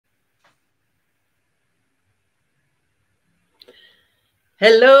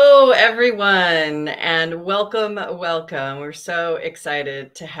Hello, everyone, and welcome, welcome. We're so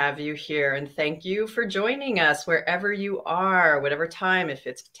excited to have you here, and thank you for joining us wherever you are, whatever time, if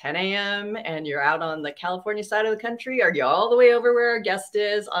it's 10 a.m. and you're out on the California side of the country, or you're all the way over where our guest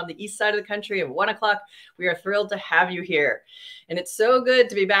is on the east side of the country at 1 o'clock. We are thrilled to have you here. And it's so good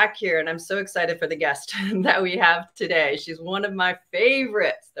to be back here, and I'm so excited for the guest that we have today. She's one of my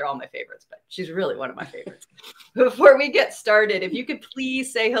favorites. They're all my favorites, but she's really one of my favorites. Before we get started, if you could please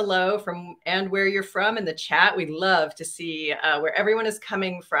say hello from and where you're from in the chat. We'd love to see where everyone is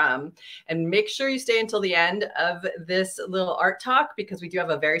coming from. And make sure you stay until the end of this little art talk because we do have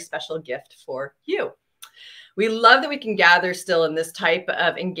a very special gift for you. We love that we can gather still in this type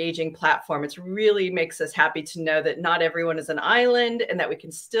of engaging platform. It really makes us happy to know that not everyone is an island and that we can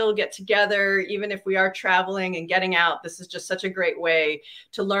still get together, even if we are traveling and getting out. This is just such a great way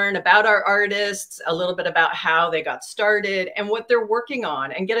to learn about our artists, a little bit about how they got started and what they're working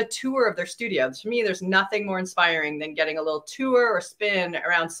on, and get a tour of their studio. To me, there's nothing more inspiring than getting a little tour or spin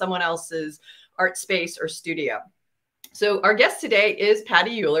around someone else's art space or studio. So our guest today is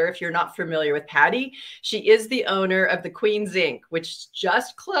Patti Euler. If you're not familiar with Patti, she is the owner of the Queen's Ink, which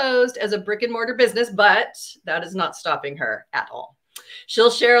just closed as a brick and mortar business, but that is not stopping her at all.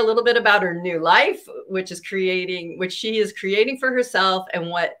 She'll share a little bit about her new life, which she is creating for herself, and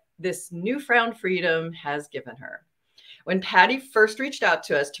what this newfound freedom has given her. When Patti first reached out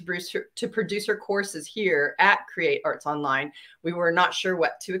to us to produce her courses here at Create Arts Online, we were not sure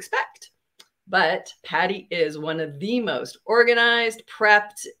what to expect. But Patti is one of the most organized,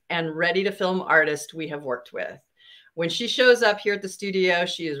 prepped, and ready to film artists we have worked with. When she shows up here at the studio,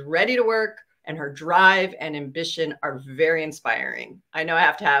 she is ready to work, and her drive and ambition are very inspiring. I know I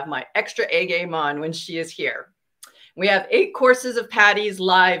have to have my extra A game on when she is here. We have 8 courses of Patti's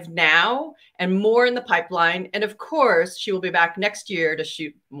live now and more in the pipeline. And of course, she will be back next year to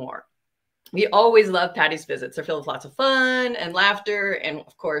shoot more. We always love Patti's visits. They're filled with lots of fun and laughter and,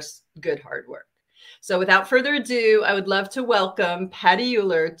 of course, good hard work. So without further ado, I would love to welcome Patti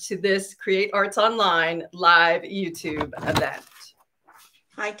Euler to this Create Arts Online live YouTube event.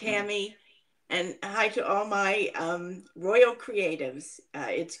 Hi, Tammy, and hi to all my royal creatives.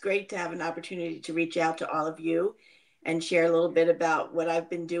 It's great to have an opportunity to reach out to all of you and share a little bit about what I've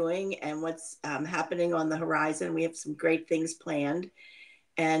been doing and what's happening on the horizon. We have some great things planned.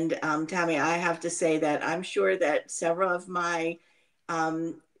 And Tammy, I have to say that I'm sure that several of my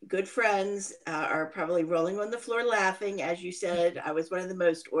good friends are probably rolling on the floor laughing. As you said, I was one of the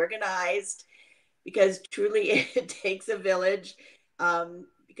most organized because truly it takes a village.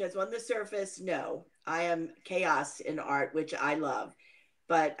 Because on the surface, no, I am chaos in art, which I love.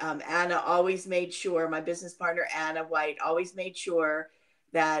 But Anna always made sure, my business partner, Anna White, always made sure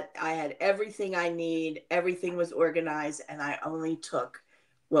that I had everything I need, everything was organized, and I only took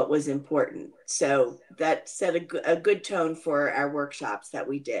what was important. So that set a good tone for our workshops that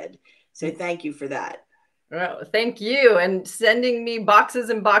we did. So thank you for that. Well, thank you. And sending me boxes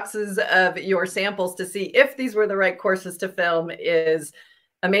and boxes of your samples to see if these were the right courses to film is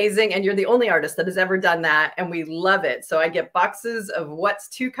amazing. And you're the only artist that has ever done that. And we love it. So I get boxes of what's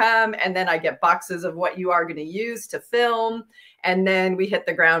to come. And then I get boxes of what you are going to use to film. And then we hit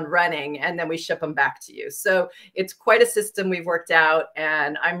the ground running and then we ship them back to you. So it's quite a system we've worked out.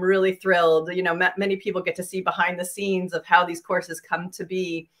 And I'm really thrilled. You know, many people get to see behind the scenes of how these courses come to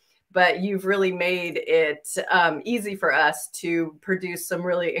be. But you've really made it easy for us to produce some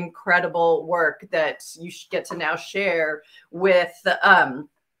really incredible work that you get to now share with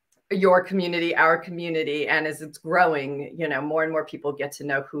your community, our community. And as it's growing, you know, more and more people get to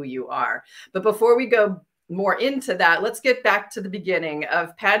know who you are. But before we go more into that, let's get back to the beginning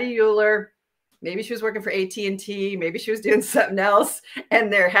of Patti Euler. Maybe she was working for AT&T, maybe she was doing something else,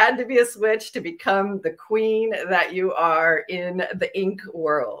 and there had to be a switch to become the queen that you are in the ink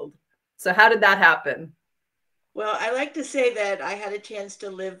world. So how did that happen? Well, I like to say that I had a chance to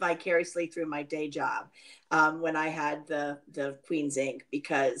live vicariously through my day job when I had the Queen's Ink,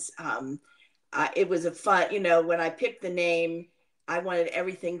 because it was a fun, you know, when I picked the name, I wanted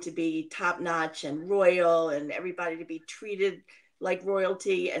everything to be top notch and royal and everybody to be treated like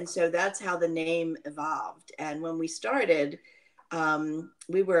royalty. And so that's how the name evolved. And when we started,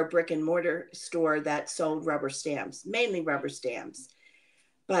 we were a brick and mortar store that sold rubber stamps, mainly rubber stamps.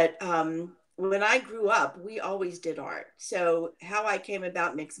 But when I grew up, we always did art. So how I came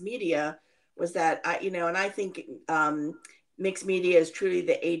about mixed media was that and I think mixed media is truly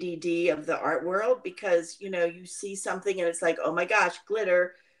the ADD of the art world, because, you know, you see something and it's like, oh my gosh,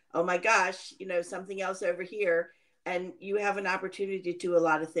 glitter. Oh my gosh, you know, something else over here. And you have an opportunity to do a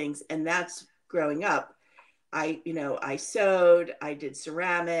lot of things. And that's growing up. I sewed, I did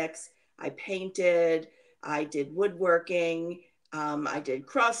ceramics, I painted, I did woodworking, I did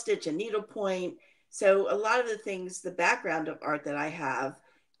cross stitch and needlepoint. So a lot of the things, the background of art that I have,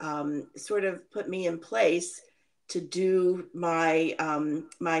 sort of put me in place to do my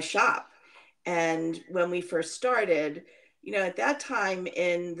shop. And when we first started, at that time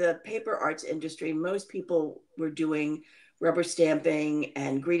in the paper arts industry, most people were doing rubber stamping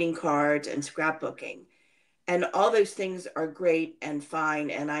and greeting cards and scrapbooking. And all those things are great and fine.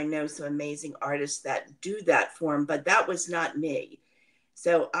 And I know some amazing artists that do that form, but that was not me.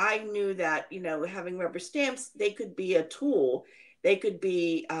 So I knew that, having rubber stamps, they could be a tool. They could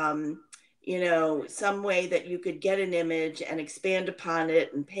be, some way that you could get an image and expand upon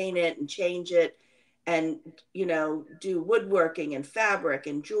it and paint it and change it and, do woodworking and fabric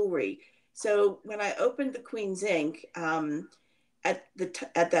and jewelry. So when I opened the Queen's Ink, at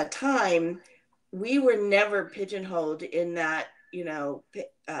that time, we were never pigeonholed in that,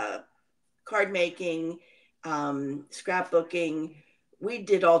 card making, scrapbooking. We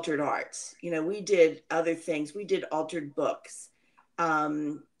did altered arts. We did other things. We did altered books.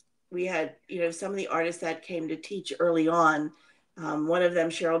 We had, some of the artists that came to teach early on. One of them,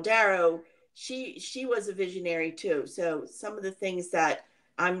 Cheryl Darrow, she was a visionary too. So some of the things that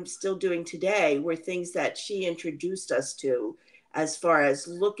I'm still doing today were things that she introduced us to, as far as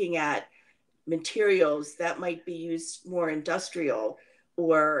looking at materials that might be used more industrial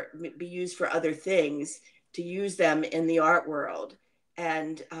or be used for other things, to use them in the art world.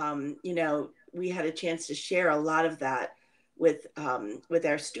 And we had a chance to share a lot of that with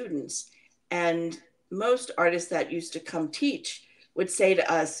our students. And most artists that used to come teach would say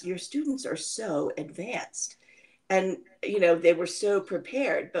to us, "Your students are so advanced," and they were so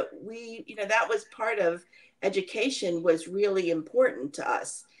prepared. But that was part of education, was really important to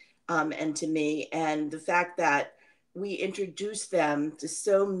us, and to me. And the fact that we introduced them to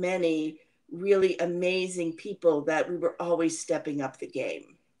so many really amazing people, that we were always stepping up the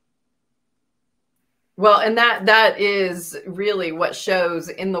game. Well, and that is really what shows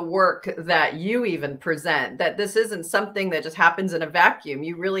in the work that you even present, that this isn't something that just happens in a vacuum.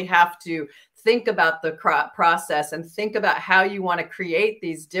 You really have to think about the process and think about how you want to create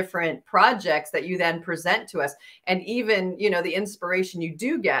these different projects that you then present to us. And even, the inspiration you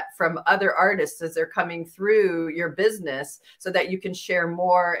do get from other artists as they're coming through your business, so that you can share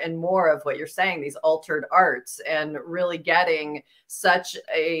more and more of what you're saying, these altered arts, and really getting such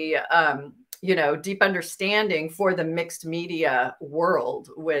a, deep understanding for the mixed media world,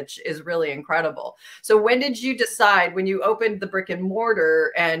 which is really incredible. So when did you decide, when you opened the brick and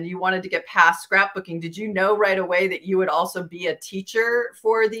mortar and you wanted to get past scrapbooking, did you know right away that you would also be a teacher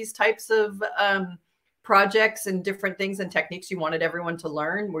for these types of projects and different things and techniques you wanted everyone to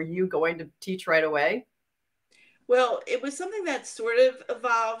learn? Were you going to teach right away? Well, it was something that sort of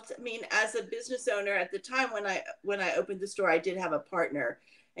evolved. I mean, as a business owner at the time, when I opened the store, I did have a partner,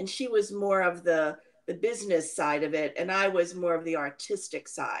 and she was more of the business side of it, and I was more of the artistic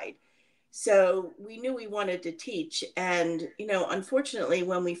side. So we knew we wanted to teach. And, unfortunately,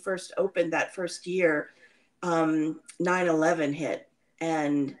 when we first opened that first year, 9/11 hit,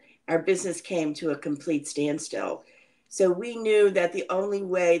 and our business came to a complete standstill. So we knew that the only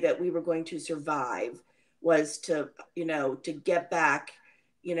way that we were going to survive was to, to get back,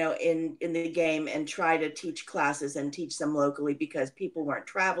 in the game, and try to teach classes and teach them locally, because people weren't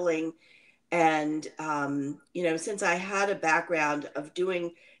traveling. And, since I had a background of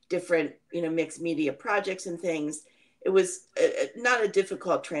doing different, mixed media projects and things, it was not a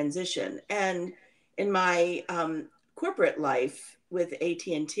difficult transition. And in my corporate life with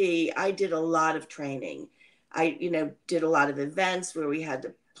AT&T, I did a lot of training. I, did a lot of events where we had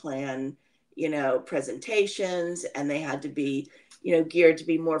to plan, presentations, and they had to be, geared to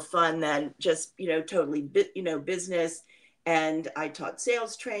be more fun than just, totally, business. And I taught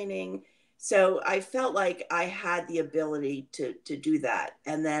sales training. So I felt like I had the ability to do that.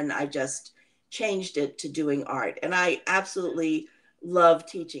 And then I just changed it to doing art. And I absolutely love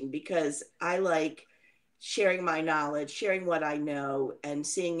teaching, because I like sharing my knowledge, sharing what I know, and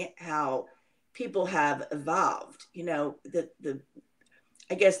seeing how people have evolved.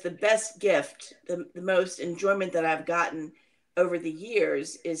 I guess the best gift, the most enjoyment that I've gotten over the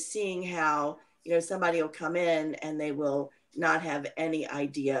years, is seeing how, somebody will come in and they will not have any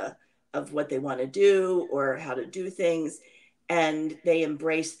idea of what they want to do or how to do things. And they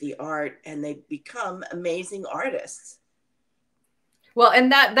embrace the art and they become amazing artists. Well,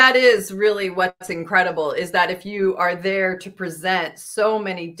 and that is really what's incredible, is that if you are there to present so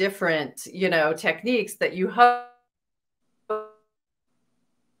many different, techniques, that you hope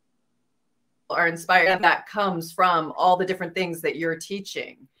are inspired. And that comes from all the different things that you're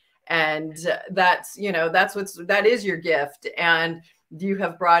teaching. And that's, that is your gift. And you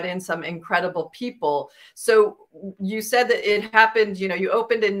have brought in some incredible people. So you said that it happened, you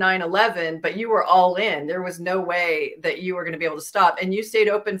opened in 9/11, but you were all in. There was no way that you were going to be able to stop. And you stayed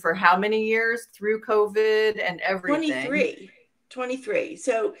open for how many years through COVID and everything? 23.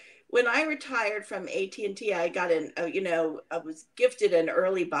 So when I retired from AT&T, I got I was gifted an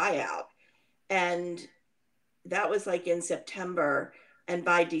early buyout. And that was like in September. And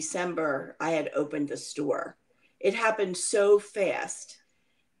by December, I had opened the store. It happened so fast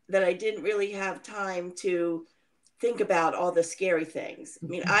that I didn't really have time to think about all the scary things. I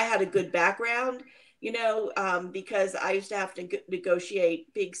mean, I had a good background, because I used to have to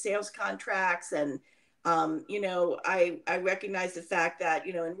negotiate big sales contracts. And, I recognize the fact that,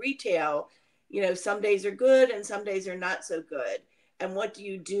 in retail, some days are good and some days are not so good. And what do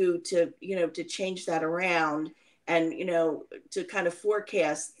you do to change that around and, to kind of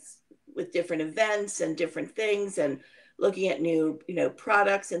forecast with different events and different things and looking at new,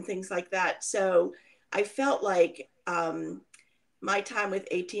 products and things like that. So I felt like my time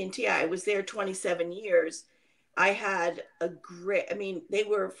with AT&T, I was there 27 years. I had they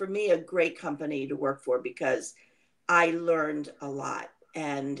were for me a great company to work for because I learned a lot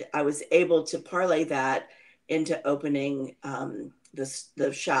and I was able to parlay that into opening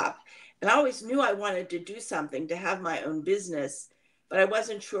the shop. And I always knew I wanted to do something to have my own business, but I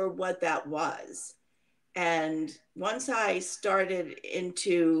wasn't sure what that was. And once I started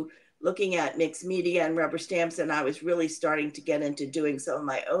into looking at mixed media and rubber stamps, and I was really starting to get into doing some of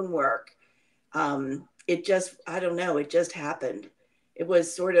my own work, it just, I don't know, it just happened. It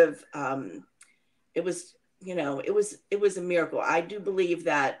was sort of, it was a miracle. I do believe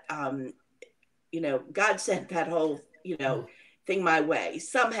that, God sent that whole, thing my way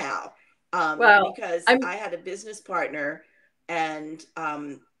somehow, Well, because I had a business partner and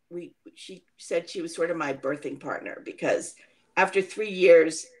she said she was sort of my birthing partner because after 3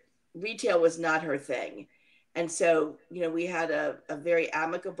 years, retail was not her thing. And so, we had a very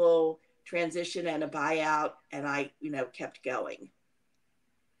amicable transition and a buyout, and I, kept going.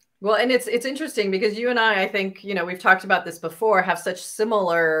 well, and it's interesting because you and I think, we've talked about this before, have such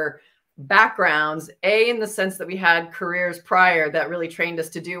similar backgrounds, in the sense that we had careers prior that really trained us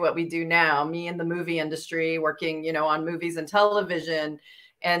to do what we do now. Me in the movie industry, working, on movies and television,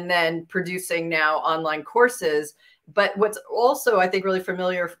 and then producing now online courses. But what's also, I think, really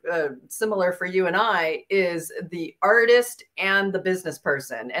similar for you and I is the artist and the business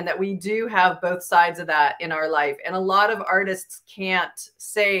person, and that we do have both sides of that in our life. And a lot of artists can't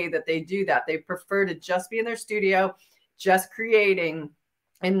say that they do that. They prefer to just be in their studio, just creating,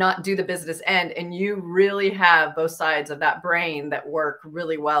 and not do the business end. And you really have both sides of that brain that work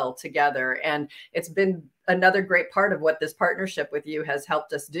really well together. And it's been another great part of what this partnership with you has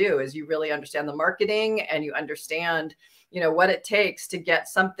helped us do is you really understand the marketing and you understand, what it takes to get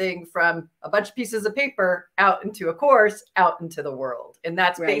something from a bunch of pieces of paper out into a course, out into the world. And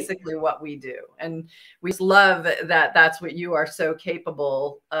that's right. Basically what we do. And we love that that's what you are so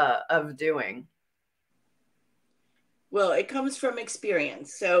capable of doing. Well, it comes from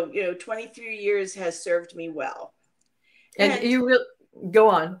experience. So, 23 years has served me well. And you will go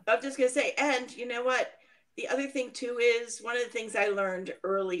on. I'm just going to say, and you know what? The other thing too is one of the things I learned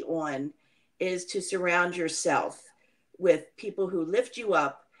early on is to surround yourself with people who lift you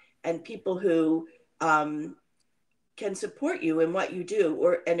up and people who can support you in what you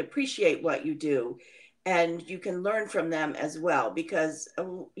do and appreciate what you do. And you can learn from them as well because,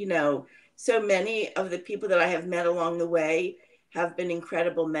 so many of the people that I have met along the way have been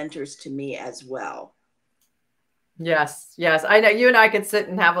incredible mentors to me as well. Yes. I know you and I could sit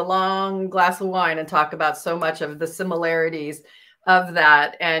and have a long glass of wine and talk about so much of the similarities of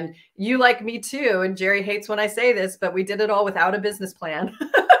that. And you, like me too, and Jerry hates when I say this, but we did it all without a business plan.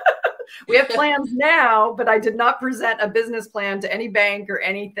 We have plans now, but I did not present a business plan to any bank or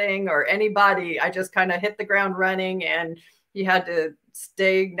anything or anybody. I just kind of hit the ground running, and he had to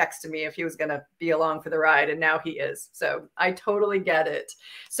stay next to me if he was going to be along for the ride. And now he is. So I totally get it.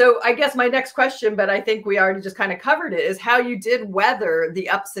 So I guess my next question, but I think we already just kind of covered it, is how you did weather the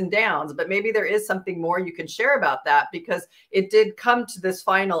ups and downs. But maybe there is something more you can share about that, because it did come to this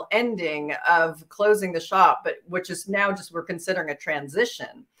final ending of closing the shop, but which is now just, we're considering a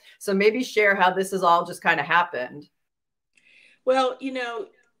transition. So maybe share how this has all just kind of happened. Well,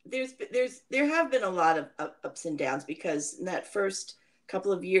 there have been a lot of ups and downs, because in that first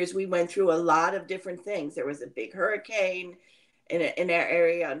couple of years we went through a lot of different things. There was a big hurricane in our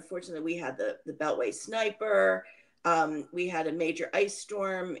area. Unfortunately, we had the Beltway sniper. We had a major ice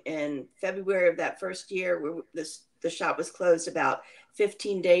storm in February of that first year where the shop was closed about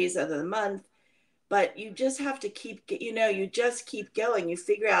 15 days of the month. But you just have to keep, you just keep going. You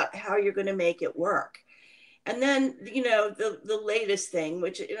figure out how you're going to make it work. And then, the latest thing,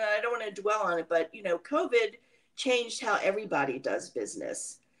 which, I don't want to dwell on it, but, COVID changed how everybody does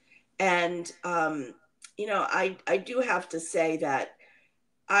business. And, I do have to say that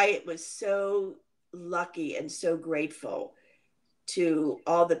I was so lucky and so grateful to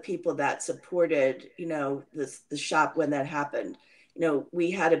all the people that supported, the shop when that happened. We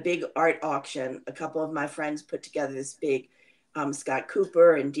had a big art auction. A couple of my friends put together this big Scott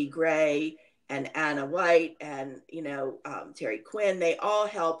Cooper and Dee Gray and Anna White and, Terry Quinn. They all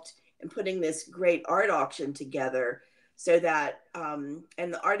helped in putting this great art auction together so that, and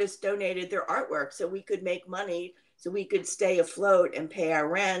the artists donated their artwork so we could make money, so we could stay afloat and pay our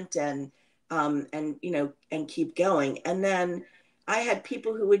rent and keep going. And then I had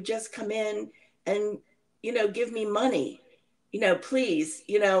people who would just come in and, give me money, please,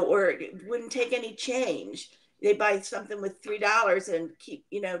 or wouldn't take any change. They buy something with $3 and keep,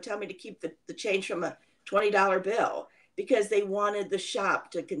 tell me to keep the change from a $20 bill because they wanted the shop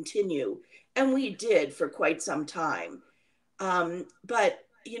to continue. And we did for quite some time. But,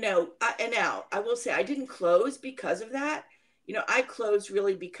 and now I will say I didn't close because of that. I closed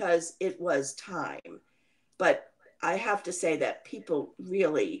really because it was time. But I have to say that people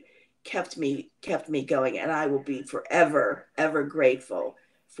really kept me going, and I will be forever ever grateful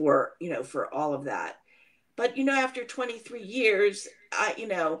for all of that. But after 23 years, I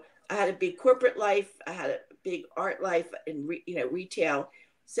had a big corporate life, I had a big art life and retail.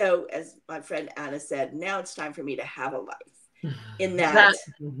 So as my friend Anna said, now it's time for me to have a life in that That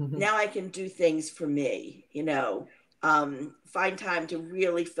now I can do things for me, find time to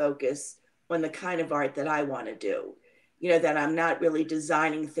really focus on the kind of art that I want to do, that I'm not really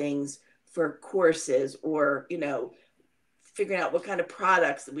designing things for courses or, figuring out what kind of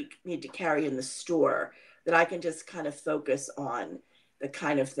products that we need to carry in the store, that I can just kind of focus on the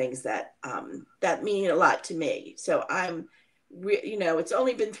kind of things that that mean a lot to me. So it's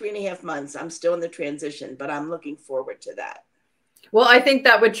only been 3.5 months. I'm still in the transition, but I'm looking forward to that. Well, I think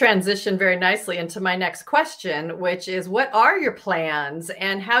that would transition very nicely into my next question, which is what are your plans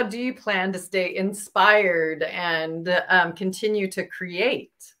and how do you plan to stay inspired and continue to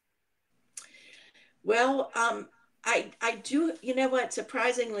create? Well, I do, what,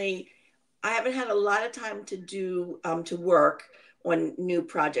 surprisingly, I haven't had a lot of time to work on new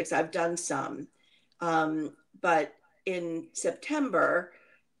projects. I've done some, but in September,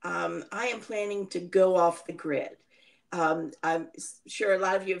 I am planning to go off the grid. I'm sure a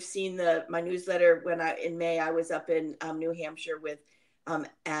lot of you have seen my newsletter. In May, I was up in New Hampshire with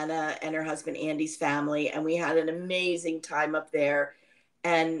Anna and her husband Andy's family, and we had an amazing time up there.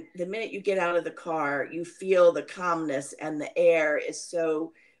 And the minute you get out of the car, you feel the calmness and the air is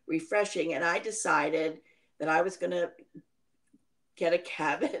so refreshing. And I decided that I was going to get a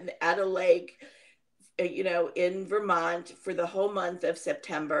cabin at a lake, in Vermont for the whole month of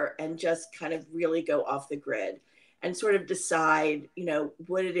September and just kind of really go off the grid and sort of decide,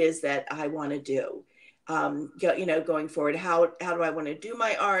 what it is that I want to do, going forward. How do I want to do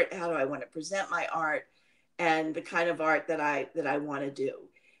my art? How do I want to present my art? And the kind of art that I want to do.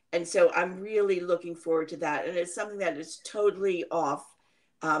 And so I'm really looking forward to that. And it's something that is totally off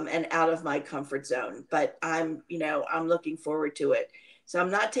and out of my comfort zone, but I'm looking forward to it. So I'm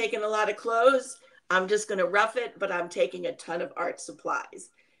not taking a lot of clothes. I'm just going to rough it, but I'm taking a ton of art supplies.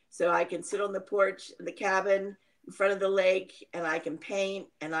 So I can sit on the porch in the cabin in front of the lake and I can paint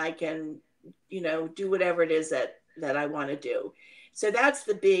and I can, do whatever it is that I want to do. So that's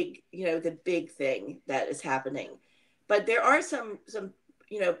the big thing that is happening. But there are some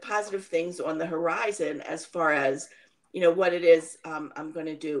positive things on the horizon as far as, what it is I'm going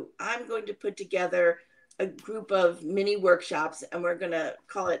to do. I'm going to put together a group of mini workshops and we're going to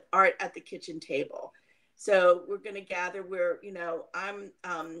call it Art at the Kitchen Table. So we're going to gather where, I'm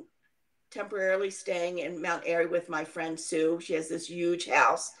temporarily staying in Mount Airy with my friend Sue. She has this huge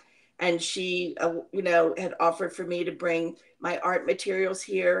house. And she, had offered for me to bring my art materials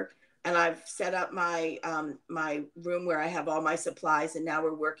here. And I've set up my my room where I have all my supplies. And now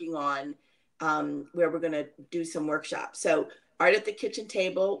we're working on where we're going to do some workshops. So Art at the Kitchen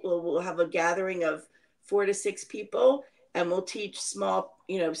Table, we'll have a gathering of 4 to 6 people. And we'll teach small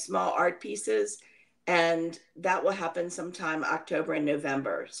art pieces. And that will happen sometime October and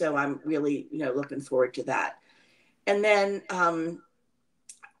November. So I'm really, looking forward to that. And then,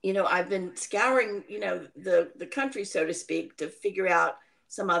 I've been scouring, the country, so to speak, to figure out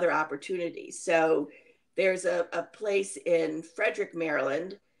some other opportunities. So, there's a place in Frederick,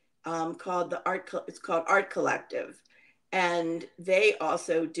 Maryland, called it's called Art Collective. And they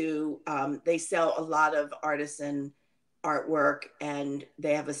also do, they sell a lot of artisan artwork, and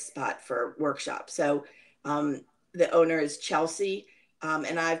they have a spot for workshops. So the owner is Chelsea,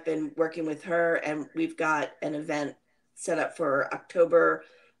 and I've been working with her, and we've got an event set up for October,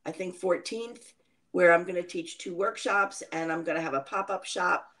 I think 14th, where I'm going to teach 2 workshops, and I'm going to have a pop-up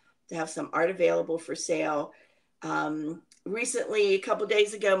shop to have some art available for sale. Recently, a couple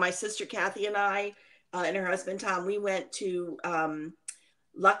days ago, my sister Kathy and I, and her husband Tom, we went to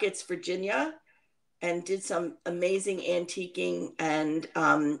Luckett's, Virginia, and did some amazing antiquing. And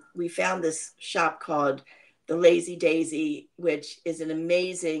we found this shop called the Lazy Daisy, which is an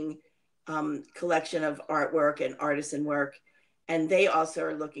amazing collection of artwork and artisan work. And they also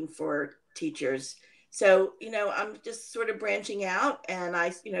are looking for teachers. So, I'm just sort of branching out, and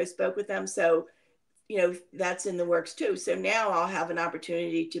I, spoke with them. So, that's in the works too. So now I'll have an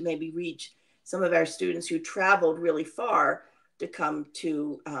opportunity to maybe reach some of our students who traveled really far to come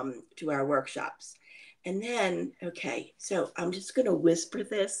to our workshops. And then, okay, so I'm just going to whisper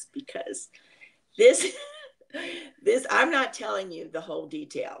this, because this, I'm not telling you the whole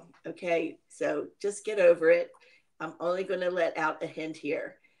detail. Okay. So just get over it. I'm only going to let out a hint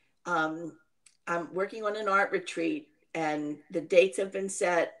here. I'm working on an art retreat, and the dates have been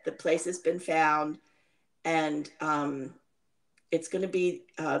set. The place has been found, and it's going to be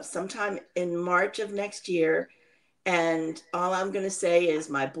sometime in March of next year. And all I'm going to say is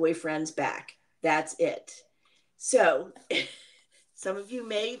my boyfriend's back. That's it. So some of you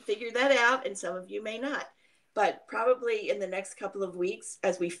may figure that out, and some of you may not. But probably in the next couple of weeks,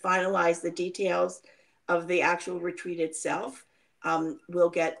 as we finalize the details of the actual retreat itself, we'll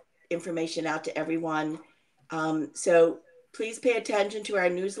get information out to everyone. So please pay attention to our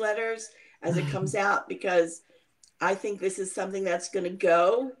newsletters as it comes out, because I think this is something that's going to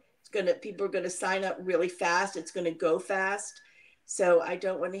go. People are going to sign up really fast. It's going to go fast. So I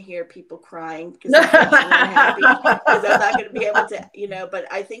don't want to hear people crying because I'm unhappy, because I'm not going to be able to,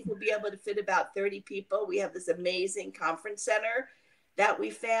 but I think we'll be able to fit about 30 people. We have this amazing conference center that we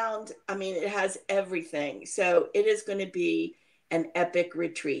found. I mean, it has everything. So it is going to be an epic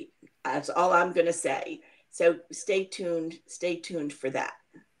retreat. That's all I'm going to say. So stay tuned. Stay tuned for that.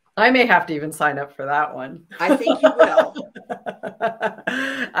 I may have to even sign up for that one. I think you will.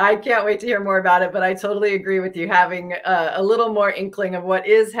 I can't wait to hear more about it, but I totally agree with you. Having a little more inkling of what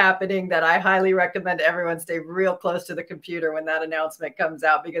is happening, that I highly recommend everyone stay real close to the computer when that announcement comes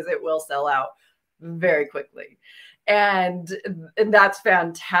out, because it will sell out very quickly. And that's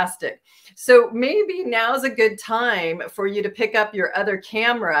fantastic. So maybe now's a good time for you to pick up your other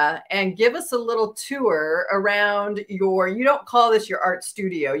camera and give us a little tour around you don't call this your art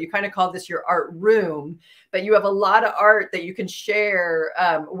studio, you kind of call this your art room, but you have a lot of art that you can share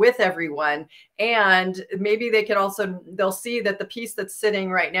with everyone. And maybe they'll see that the piece that's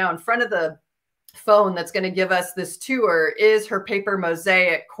sitting right now in front of the phone that's going to give us this tour is her paper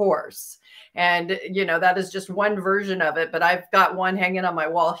mosaic course. And, that is just one version of it, but I've got one hanging on my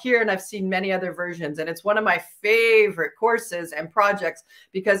wall here, and I've seen many other versions. And it's one of my favorite courses and projects,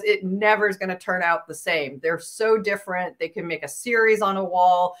 because it never is going to turn out the same. They're so different. They can make a series on a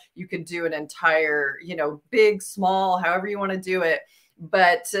wall. You could do an entire, big, small, however you want to do it.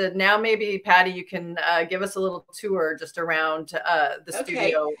 But now maybe, Patti, you can give us a little tour just around the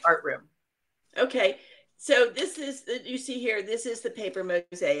studio art room. Okay. So this is, you see here, this is the paper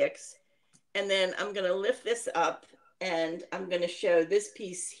mosaics. And then I'm going to lift this up, and I'm going to show this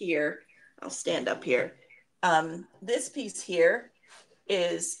piece here. I'll stand up here. This piece here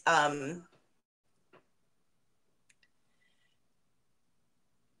is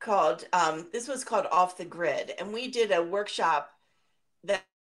called, this was called Off the Grid. And we did a workshop that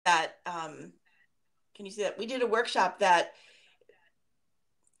can you see that? We did a workshop that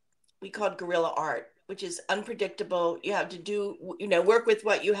we called guerrilla art, which is unpredictable. You have to do, work with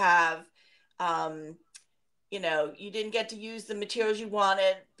what you have. You didn't get to use the materials you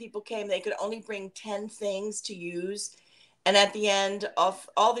wanted. People came, they could only bring 10 things to use. And at the end of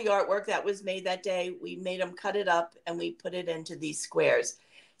all the artwork that was made that day, we made them cut it up, and we put it into these squares.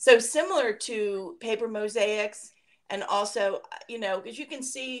 So similar to paper mosaics. And also, because you can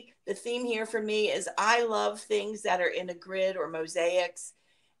see the theme here for me is I love things that are in a grid or mosaics,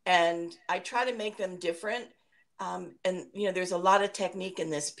 and I try to make them different. And, there's a lot of technique in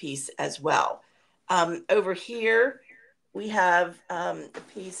this piece as well. Over here, we have a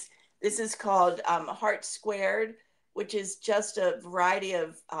piece. This is called Heart Squared, which is just a variety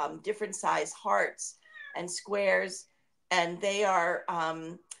of different size hearts and squares. And they are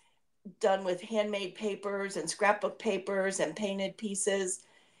done with handmade papers and scrapbook papers and painted pieces.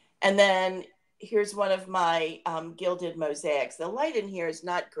 And then here's one of my gilded mosaics. The light in here is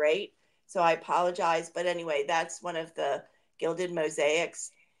not great, so I apologize. But anyway, that's one of the gilded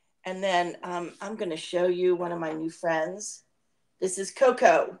mosaics. And then I'm going to show you one of my new friends. This is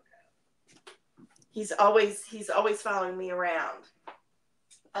Coco. He's always following me around.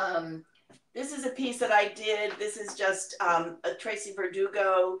 This is a piece that I did. This is just a Tracy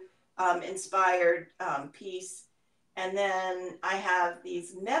Verdugo inspired piece. And then I have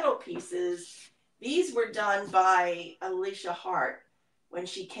these metal pieces. These were done by Alicia Hart when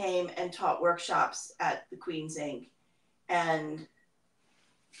she came and taught workshops at the Queen's Ink. And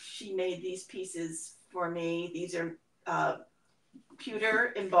she made these pieces for me. These are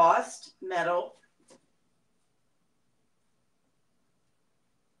pewter embossed metal.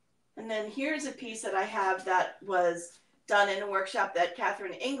 And then here's a piece that I have that was done in a workshop that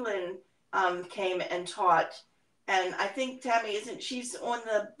Catherine England came and taught. And I think Tami, she's on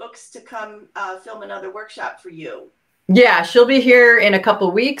the books to come film another workshop for you. Yeah, she'll be here in a couple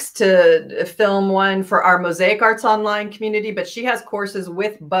of weeks to film one for our Mosaic Arts Online community, but she has courses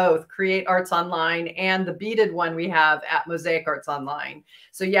with both Create Arts Online and the beaded one we have at Mosaic Arts Online.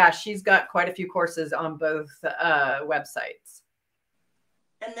 So yeah, she's got quite a few courses on both websites.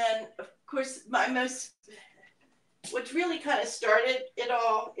 And then, of course, what really kind of started it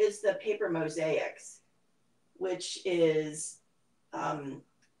all is the paper mosaics, which is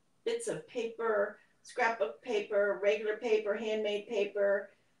bits of paper, scrapbook paper, regular paper, handmade paper,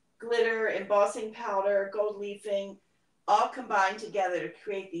 glitter, embossing powder, gold leafing, all combined together to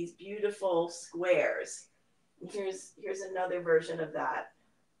create these beautiful squares. And here's another version of that.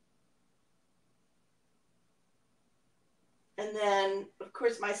 And then, of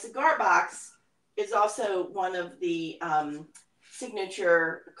course, my cigar box is also one of the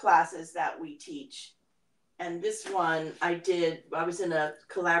signature classes that we teach. And this one I was in a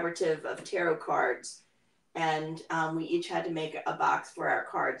collaborative of tarot cards, and we each had to make a box for our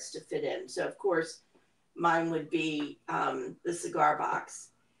cards to fit in. So, of course, mine would be the cigar box.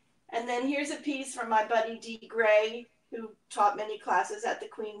 And then here's a piece from my buddy Dee Gray, who taught many classes at the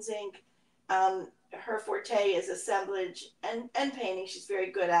Queen's Ink. Her forte is assemblage and painting. She's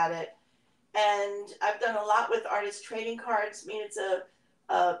very good at it. And I've done a lot with artist trading cards. I mean, it's a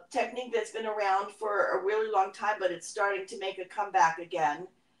technique that's been around for a really long time, but it's starting to make a comeback again.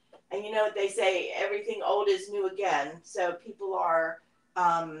 And you know what they say, everything old is new again. So people are,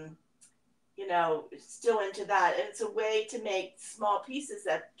 still into that. And it's a way to make small pieces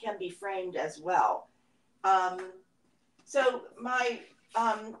that can be framed as well. So my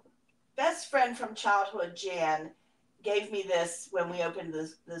best friend from childhood, Jan, gave me this when we opened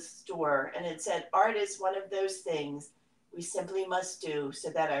the store. And it said, art is one of those things we simply must do so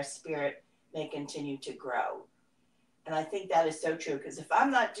that our spirit may continue to grow. And I think that is so true, because if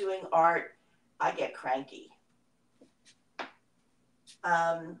I'm not doing art, I get cranky.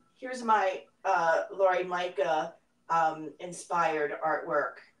 Here's my Lori Micah inspired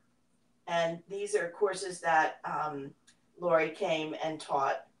artwork. And these are courses that Lori came and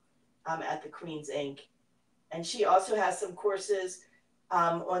taught at the Queen's Ink. And she also has some courses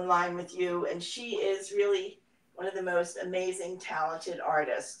online with you. And she is really one of the most amazing, talented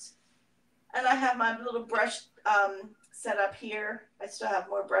artists. And I have my little brush set up here. I still have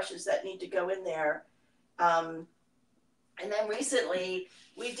more brushes that need to go in there. And then recently,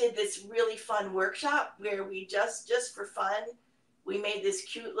 we did this really fun workshop where we just for fun, we made this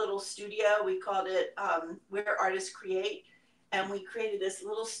cute little studio. We called it Where Artists Create. And we created this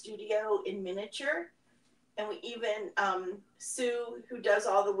little studio in miniature. And we even, Sue, who does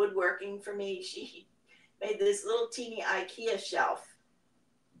all the woodworking for me, she made this little teeny IKEA shelf.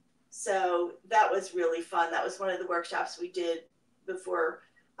 So that was really fun. That was one of the workshops we did before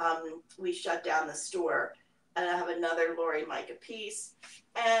we shut down the store. And I have another Lori Micah piece.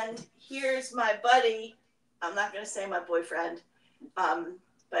 And here's my buddy. I'm not going to say my boyfriend,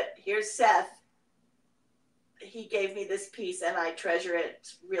 but here's Seth. He gave me this piece, and I treasure it.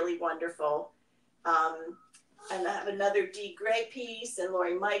 It's really wonderful. And I have another Dee Gray piece and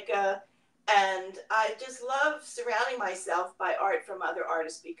Lori Micah. And I just love surrounding myself by art from other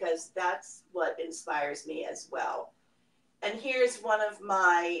artists, because that's what inspires me as well. And here's one of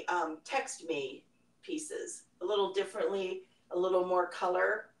my Text Me pieces, a little differently, a little more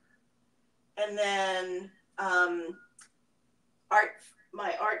color. And then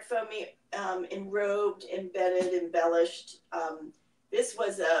my art foamy, enrobed, embedded, embellished. This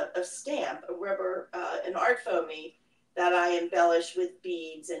was a stamp, a rubber, an art foamy that I embellished with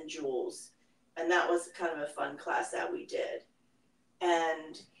beads and jewels. And that was kind of a fun class that we did.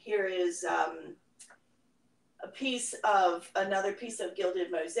 And here is another piece of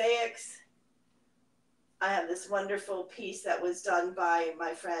gilded mosaics. I have this wonderful piece that was done by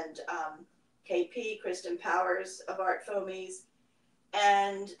my friend KP, Kristen Powers of Art Foamies,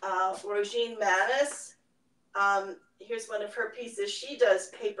 and Rogine Manis. Here's one of her pieces. She does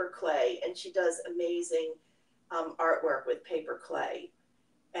paper clay, and she does amazing artwork with paper clay.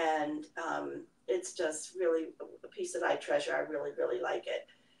 And it's just really a piece that I treasure. I really, really like it.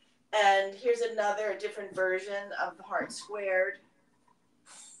 And here's a different version of the Heart Squared.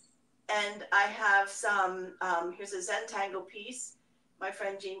 And I have some, here's a Zentangle piece. My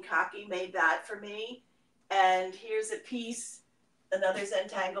friend Jean Cocky made that for me. And here's a piece, another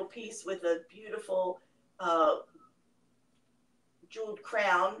Zentangle piece with a beautiful jeweled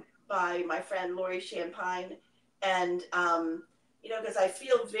crown by my friend Lori Champagne. And, you know, because I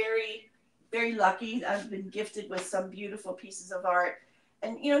feel very, very lucky. I've been gifted with some beautiful pieces of art.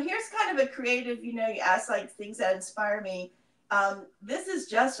 And, you know, here's kind of a creative, you know, you ask like things that inspire me. This is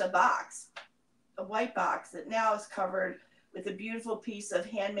just a box, a white box that now is covered with a beautiful piece of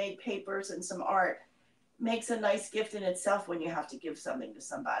handmade papers and some art. Makes a nice gift in itself when you have to give something to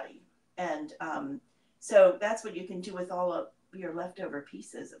somebody. And so that's what you can do with all of your leftover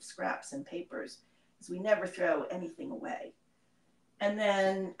pieces of scraps and papers, because we never throw anything away. And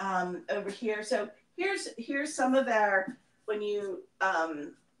then over here, so here's some of our, when you,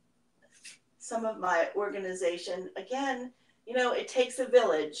 some of my organization. Again, you know, it takes a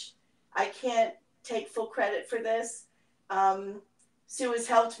village. I can't take full credit for this. Sue has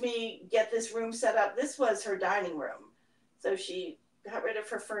helped me get this room set up. This was her dining room. So she got rid of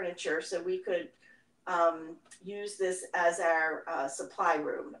her furniture so we could use this as our supply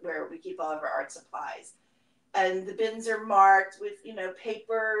room where we keep all of our art supplies. And the bins are marked with, you know,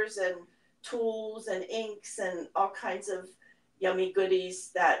 papers and tools and inks and all kinds of yummy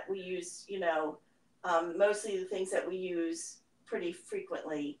goodies that we use, you know, mostly the things that we use pretty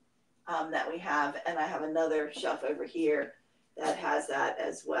frequently that we have. And I have another shelf over here that has that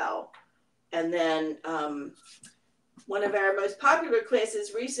as well. And then one of our most popular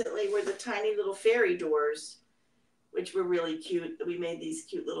classes recently were the tiny little fairy doors, which were really cute. We made these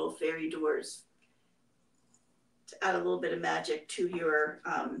cute little fairy doors to add a little bit of magic to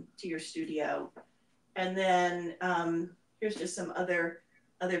your studio. And then here's just some other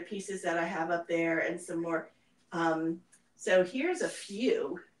pieces that I have up there and some more. So here's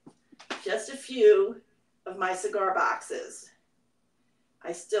just a few of my cigar boxes.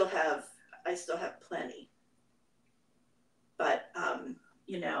 I still have plenty. But,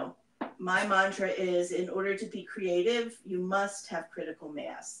 you know, my mantra is, in order to be creative, you must have critical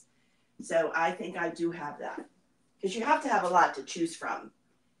mass. So I think I do have that, because you have to have a lot to choose from.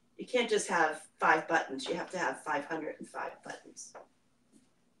 You can't just have 5 buttons. You have to have 505 buttons.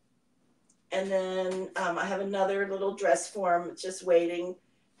 And then I have another little dress form just waiting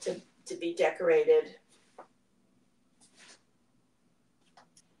to be decorated.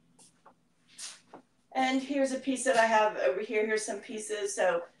 And here's a piece that I have over here. Here's some pieces.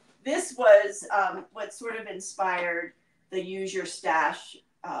 So this was what sort of inspired the Use Your Stash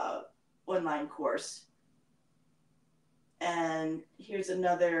online course. And here's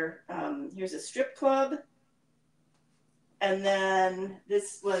another, here's a strip club. And then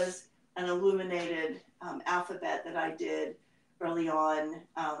this was an illuminated alphabet that I did early on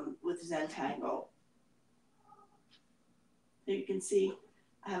with Zentangle. So you can see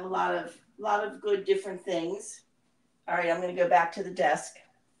I have a lot of good different things. All right, I'm going to go back to the desk.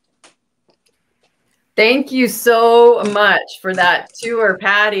 Thank you so much for that tour,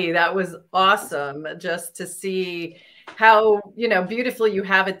 Patti. That was awesome, just to see how, you know, beautifully you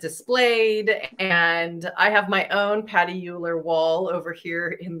have it displayed. And I have my own Patti Euler wall over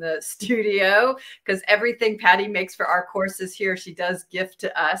here in the studio, because everything Patti makes for our courses here, she does gift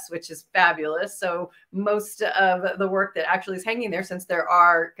to us, which is fabulous. So most of the work that actually is hanging there, since there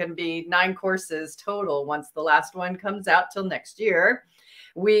are going to be 9 courses total once the last one comes out till next year,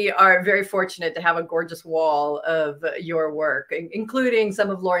 we are very fortunate to have a gorgeous wall of your work, including some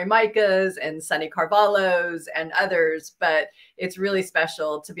of Lori Micah's and Sunny Carvalho's and others. But it's really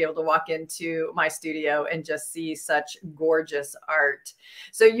special to be able to walk into my studio and just see such gorgeous art.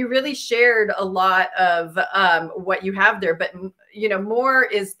 So you really shared a lot of what you have there, but you know, more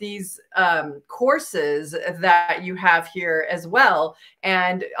is these courses that you have here as well.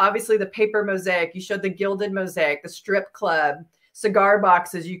 And obviously the paper mosaic, you showed the gilded mosaic, the strip club, cigar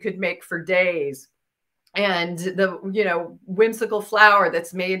boxes you could make for days, and the, you know, whimsical flower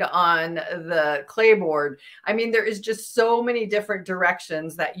that's made on the clayboard. I mean, there is just so many different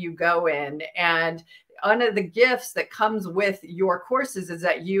directions that you go in. And one of the gifts that comes with your courses is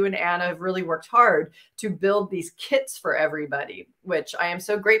that you and Anna have really worked hard to build these kits for everybody, which I am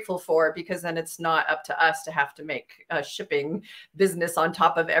so grateful for, because then it's not up to us to have to make a shipping business on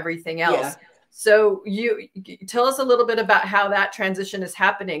top of everything else. Yeah. So you tell us a little bit about how that transition is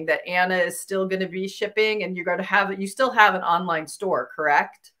happening, that Anna is still going to be shipping and you're going to have, you still have an online store,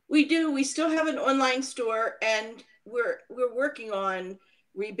 correct? We do. We still have an online store, and we're working on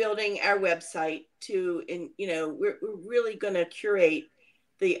rebuilding our website to, we're really going to curate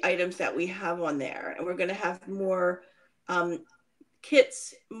the items that we have on there, and we're going to have more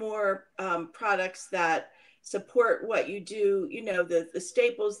kits, more products that support what you do, the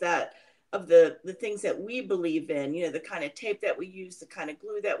staples that of the things that we believe in, the kind of tape that we use, the kind of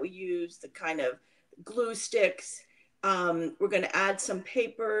glue that we use, the kind of glue sticks. We're going to add some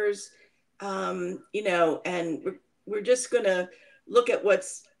papers, and we're just going to look at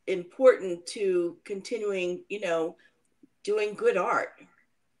what's important to continuing, doing good art.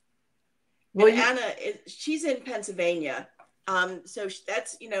 Well, and Anna, she's in Pennsylvania. So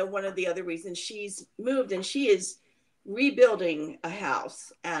that's, one of the other reasons she's moved, and she is rebuilding a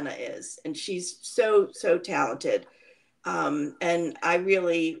house. Anna is, and she's so talented. And I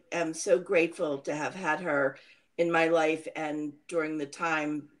really am so grateful to have had her in my life. And during the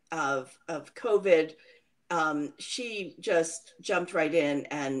time of COVID, she just jumped right in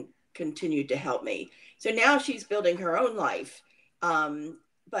and continued to help me. So now she's building her own life.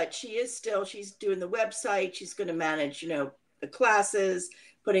 But she's doing the website. She's going to manage, the classes,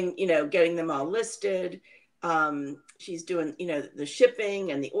 getting them all listed. She's doing, the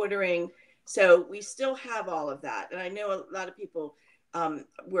shipping and the ordering. So we still have all of that. And I know a lot of people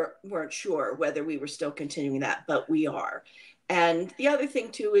weren't sure whether we were still continuing that, but we are. And the other thing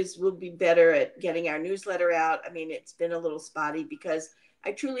too is we'll be better at getting our newsletter out. I mean, it's been a little spotty because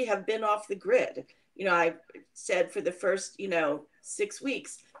I truly have been off the grid. I said for the first, 6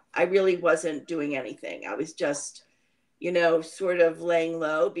 weeks, I really wasn't doing anything. I was just, sort of laying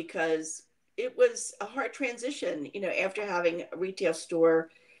low because it was a hard transition, after having a retail store,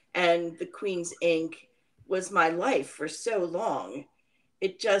 and the Queen's Ink was my life for so long.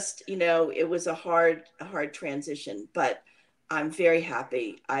 It just, it was a hard transition, but I'm very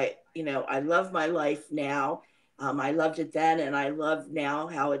happy. I love my life now. I loved it then, and I love now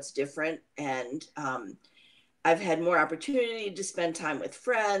how it's different. And I've had more opportunity to spend time with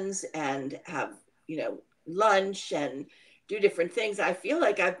friends and have, lunch and do different things. I feel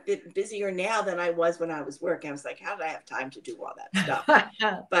like I've been busier now than I was when I was working. I was like, how did I have time to do all that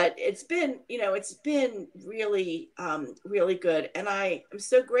stuff? But it's been, it's been really, really good. And I am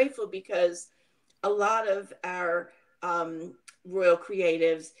so grateful because a lot of our Royal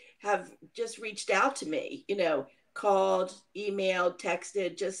Creatives have just reached out to me, called, emailed,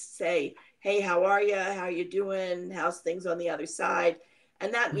 texted, just say, hey, how are you? How are you doing? How's things on the other side?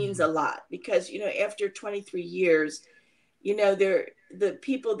 And that means a lot because, after 23 years, the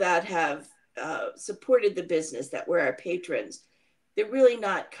people that have supported the business, that were our patrons, they're really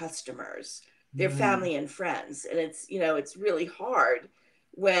not customers. They're family and friends. And it's, it's really hard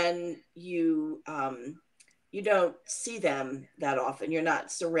when you don't see them that often. You're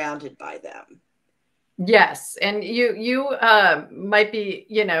not surrounded by them. Yes. And you might be,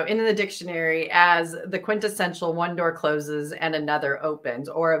 in the dictionary as the quintessential one door closes and another opens,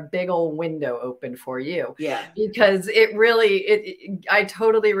 or a big old window open for you. Yeah. Because it really, I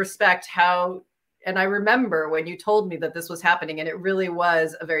totally respect how, and I remember when you told me that this was happening, and it really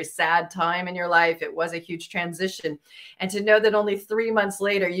was a very sad time in your life. It was a huge transition. And to know that only 3 months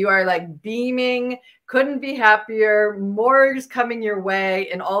later, you are like beaming, couldn't be happier, more is coming your way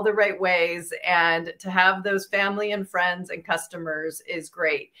in all the right ways. And to have those family and friends and customers is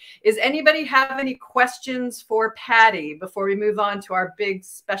great. Is anybody have any questions for Patti before we move on to our big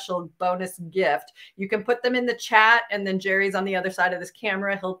special bonus gift? You can put them in the chat, and then Jerry's on the other side of this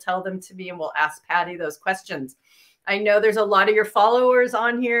camera. He'll tell them to me and we'll ask Patti those questions. I know there's a lot of your followers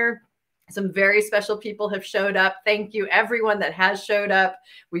on here. Some very special people have showed up. Thank you, everyone that has showed up.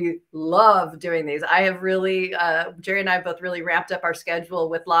 We love doing these. I have really, Jerry and I have both really ramped up our schedule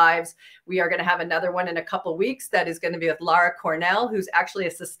with lives. We are going to have another one in a couple weeks that is going to be with Laura Cornell, who's actually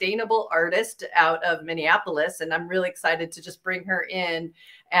a sustainable artist out of Minneapolis. And I'm really excited to just bring her in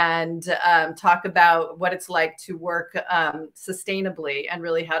and talk about what it's like to work sustainably, and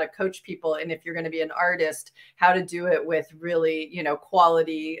really how to coach people. And if you're going to be an artist, how to do it with really,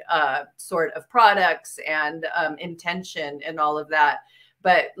 quality sort of products and intention and all of that.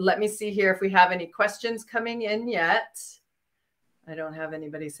 But let me see here if we have any questions coming in yet. I don't have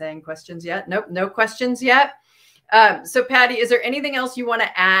anybody saying questions yet. Nope, no questions yet. So Patti, is there anything else you want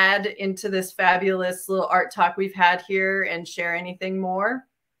to add into this fabulous little art talk we've had here and share anything more?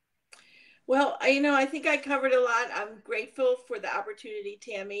 Well, I think I covered a lot. I'm grateful for the opportunity,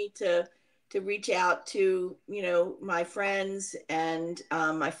 Tami, to reach out to, my friends and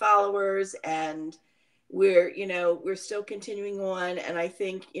my followers, and we're still continuing on. And I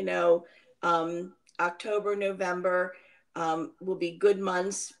think, October, November will be good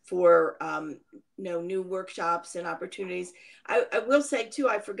months for, new workshops and opportunities. I will say too,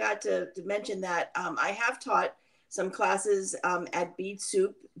 I forgot to mention that I have taught some classes at Bead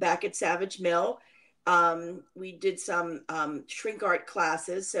Soup back at Savage Mill. We did some shrink art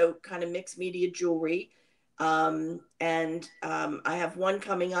classes, so kind of mixed media jewelry. And I have one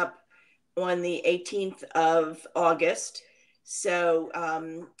coming up on the 18th of August. So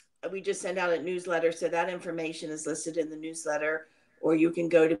we just sent out a newsletter, so that information is listed in the newsletter, or you can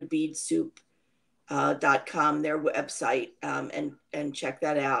go to beadsoup.com, their website, and check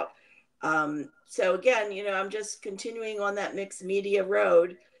that out. So again, I'm just continuing on that mixed media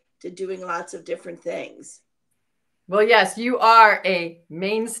road to doing lots of different things. Well, yes, you are a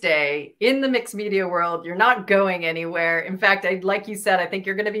mainstay in the mixed media world. You're not going anywhere. In fact, like you said, I think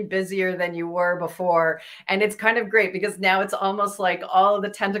you're going to be busier than you were before. And it's kind of great because now it's almost like all of the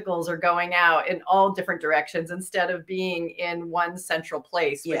tentacles are going out in all different directions instead of being in one central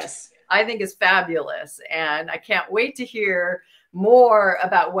place, which Yes. I think is fabulous. And I can't wait to hear more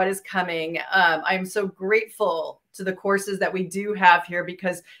about what is coming. I'm so grateful to the courses that we do have here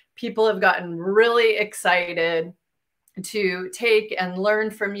because people have gotten really excited to take and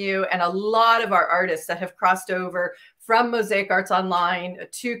learn from you. And a lot of our artists that have crossed over from Mosaic Arts Online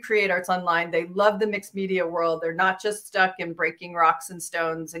to Create Arts Online, they love the mixed media world. They're not just stuck in breaking rocks and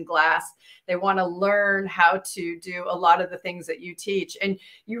stones and glass. They want to learn how to do a lot of the things that you teach. And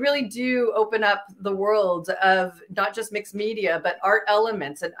you really do open up the world of not just mixed media, but art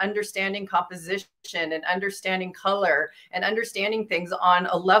elements and understanding composition and understanding color and understanding things on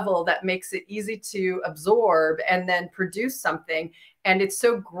a level that makes it easy to absorb and then produce something. And it's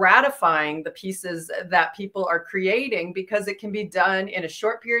so gratifying, the pieces that people are creating, because it can be done in a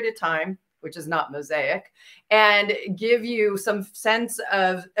short period of time, which is not Mosaic, and give you some sense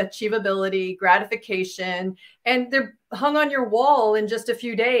of achievability, gratification, and they're hung on your wall in just a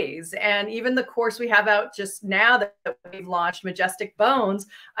few days. And even the course we have out just now that we've launched, Majestic Bones,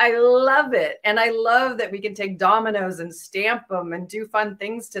 I love it. And I love that we can take dominoes and stamp them and do fun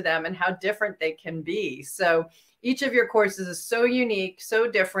things to them and how different they can be. So each of your courses is so unique, so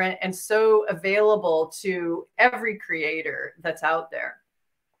different, and so available to every creator that's out there.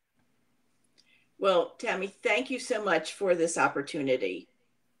 Well, Tami, thank you so much for this opportunity.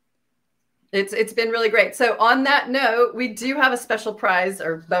 It's been really great. So on that note, we do have a special prize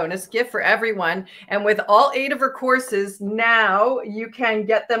or bonus gift for everyone. And with all 8 of her courses, now you can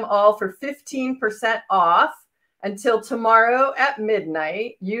get them all for 15% off until tomorrow at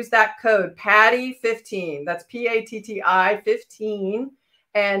midnight. Use that code PATTI15. That's PATTI 15.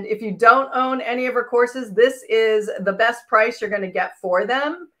 And if you don't own any of her courses, this is the best price you're going to get for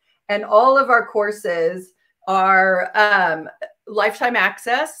them. And all of our courses are lifetime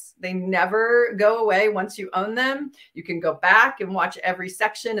access. They never go away once you own them. You can go back and watch every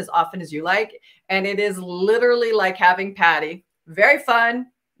section as often as you like. And it is literally like having Patti. Very fun,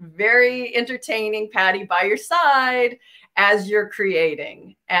 very entertaining Patti by your side as you're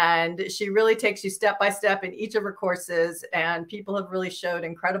creating. And she really takes you step by step in each of her courses. And people have really showed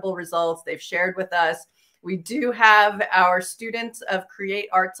incredible results. They've shared with us. We do have our Students of Create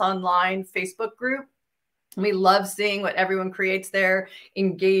Arts Online Facebook group. We love seeing what everyone creates there,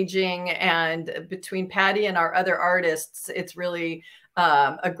 engaging, and between Patti and our other artists, it's really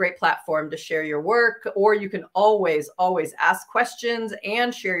a great platform to share your work. Or you can always ask questions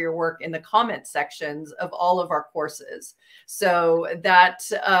and share your work in the comment sections of all of our courses. So that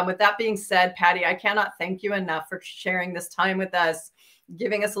with that being said, Patti, I cannot thank you enough for sharing this time with us,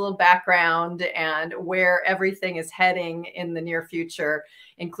 giving us a little background and where everything is heading in the near future,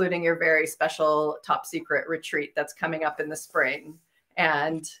 including your very special top secret retreat that's coming up in the spring.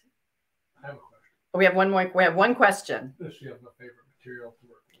 And I have a question. We have one more. We have one question. Does she have a favorite material to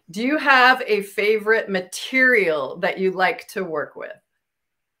work with? Do you have a favorite material that you like to work with?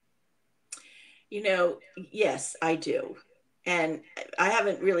 Yes, I do. And I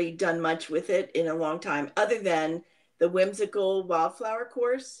haven't really done much with it in a long time, other than the whimsical wildflower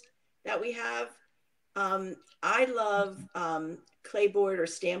course that we have. I love Clayboard or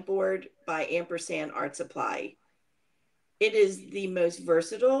Stamp Board by Ampersand Art Supply. It is the most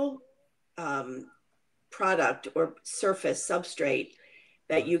versatile product or surface substrate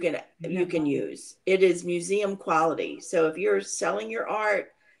that you can use. It is museum quality. So if you're selling your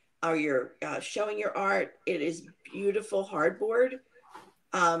art or you're showing your art, it is beautiful hardboard.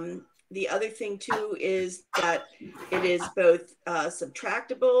 The other thing too is that it is both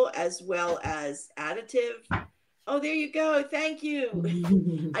subtractable as well as additive. Oh, there you go. Thank you.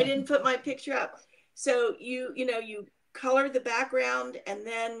 I didn't put my picture up. So you color the background and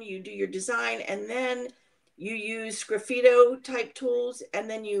then you do your design and then you use graffito type tools and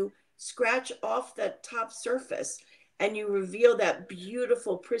then you scratch off the top surface and you reveal that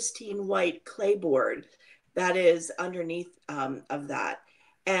beautiful pristine white clapboard that is underneath of that.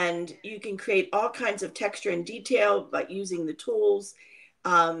 And you can create all kinds of texture and detail by using the tools.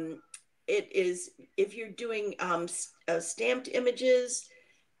 It is, if you're doing stamped images,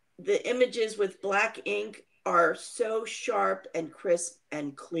 the images with black ink are so sharp and crisp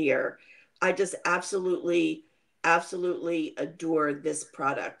and clear. I just absolutely adore this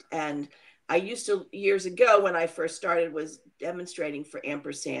product. And I used to, years ago when I first started, was demonstrating for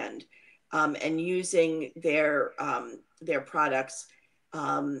Ampersand and using their products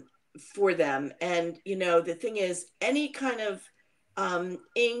for them. And, the thing is, any kind of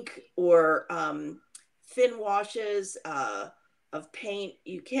ink or thin washes of paint,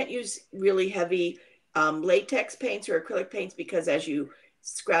 you can't use really heavy latex paints or acrylic paints because as you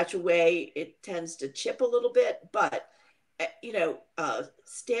scratch away, it tends to chip a little bit. But,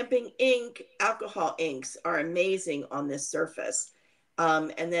 stamping ink, alcohol inks are amazing on this surface.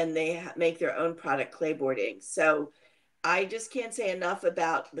 And then they make their own product, clapboard ink. So I just can't say enough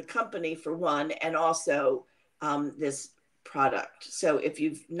about the company for one, and also this product. So if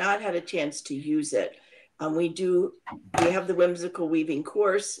you've not had a chance to use it, we have the whimsical weaving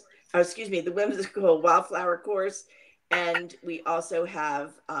course, the whimsical wildflower course. And we also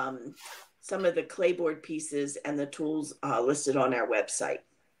have some of the clapboard pieces and the tools listed on our website.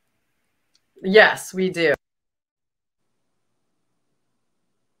 Yes, we do.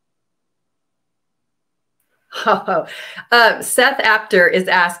 Oh, Seth Apter is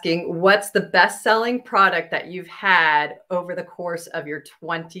asking, what's the best-selling product that you've had over the course of your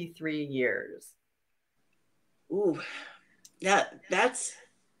 23 years? Ooh, that's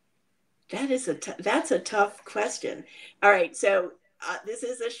a tough question. All right, so this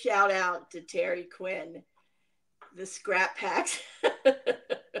is a shout out to Terry Quinn, the scrap packs.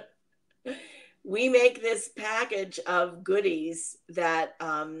 We make this package of goodies that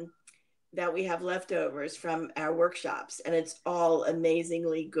we have leftovers from our workshops, and it's all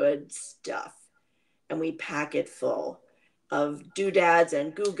amazingly good stuff. And we pack it full of doodads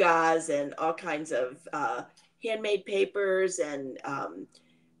and gewgaws and all kinds of handmade papers and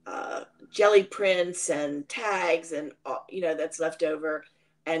jelly prints and tags and that's left over.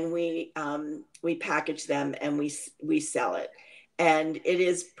 And we package them and we sell it. And it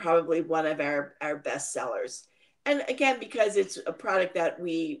is probably one of our best sellers. And again, because it's a product that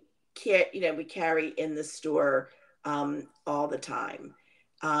we carry in the store all the time.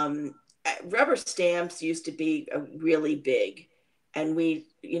 Rubber stamps used to be really big. And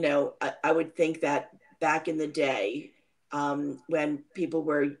I would think that back in the day, when people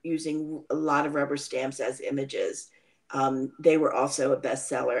were using a lot of rubber stamps as images, they were also a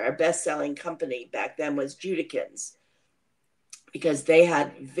bestseller. Our best-selling company back then was Judikins, because they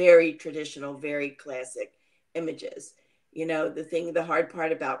had very traditional, very classic images. The hard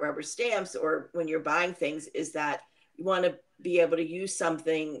part about rubber stamps, or when you're buying things, is that you want to be able to use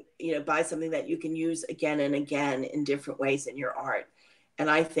something, buy something that you can use again and again in different ways in your art. And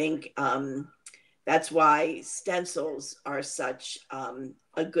I think that's why stencils are such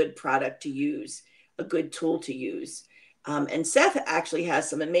a good product to use, a good tool to use. And Seth actually has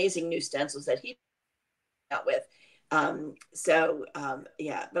some amazing new stencils that he out with. But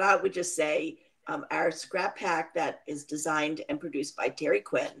I would just say our scrap pack that is designed and produced by Terry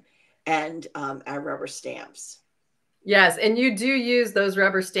Quinn, and our rubber stamps. Yes, and you do use those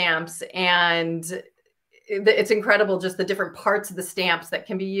rubber stamps, and it's incredible just the different parts of the stamps that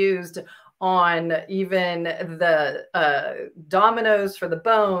can be used on even the dominoes for the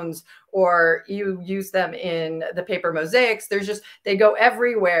bones, or you use them in the paper mosaics. They go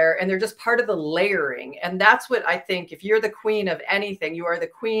everywhere, and they're just part of the layering. And that's what I think, if you're the queen of anything, you are the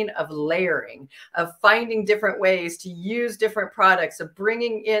queen of layering, of finding different ways to use different products, of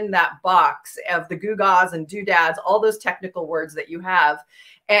bringing in that box of the gewgaws and doodads, all those technical words that you have,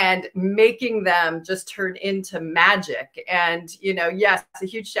 and making them just turn into magic. And, yes, a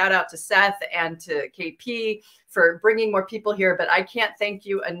huge shout out to Seth and to KP for bringing more people here. But I can't thank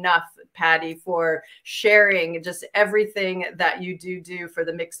you enough, Patti, for sharing just everything that you do for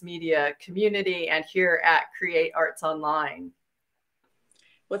the mixed media community and here at Create Arts Online.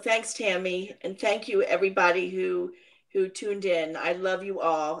 Well, thanks, Tami. And thank you, everybody who tuned in. I love you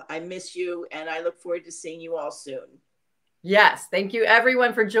all. I miss you. And I look forward to seeing you all soon. Yes. Thank you,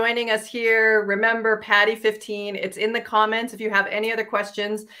 everyone, for joining us here. Remember, Patti 15. It's in the comments. If you have any other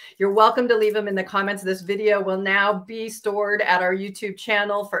questions, you're welcome to leave them in the comments. This video will now be stored at our YouTube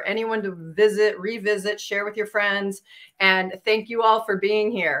channel for anyone to visit, revisit, share with your friends. And thank you all for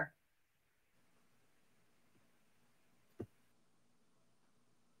being here.